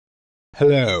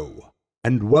Hello,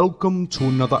 and welcome to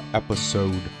another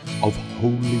episode of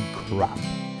Holy Crap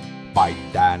by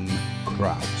Dan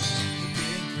Kraus.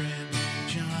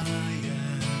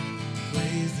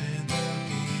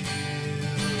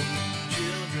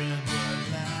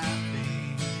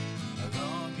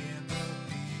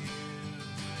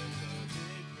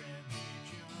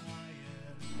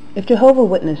 If Jehovah's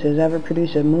Witnesses ever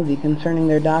produce a movie concerning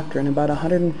their doctrine about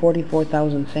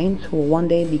 144,000 saints who will one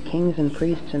day be kings and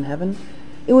priests in heaven,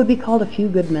 it would be called A Few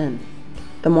Good Men.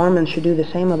 The Mormons should do the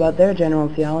same about their general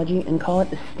theology and call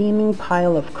it a steaming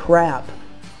pile of crap.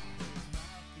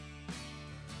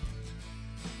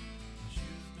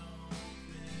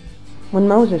 When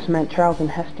Moses met Charlton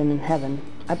Heston in heaven,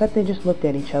 I bet they just looked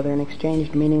at each other and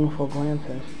exchanged meaningful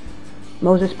glances.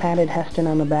 Moses patted Heston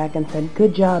on the back and said,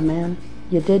 "Good job, man.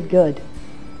 You did good."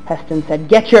 Heston said,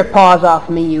 "Get your paws off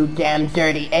me, you damn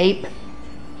dirty ape."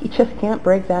 He just can't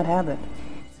break that habit.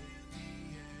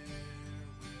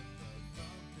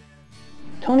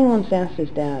 Tony once asked his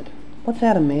dad, "What's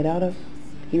Adam made out of?"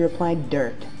 He replied,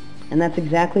 "Dirt. And that's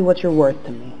exactly what you're worth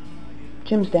to me."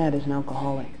 Jim's dad is an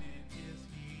alcoholic.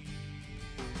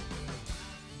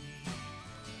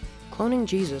 Cloning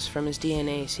Jesus from his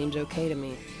DNA seems okay to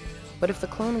me, but if the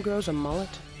clone grows a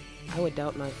mullet, I would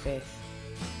doubt my faith.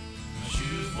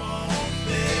 Shoes won't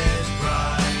fit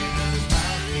right.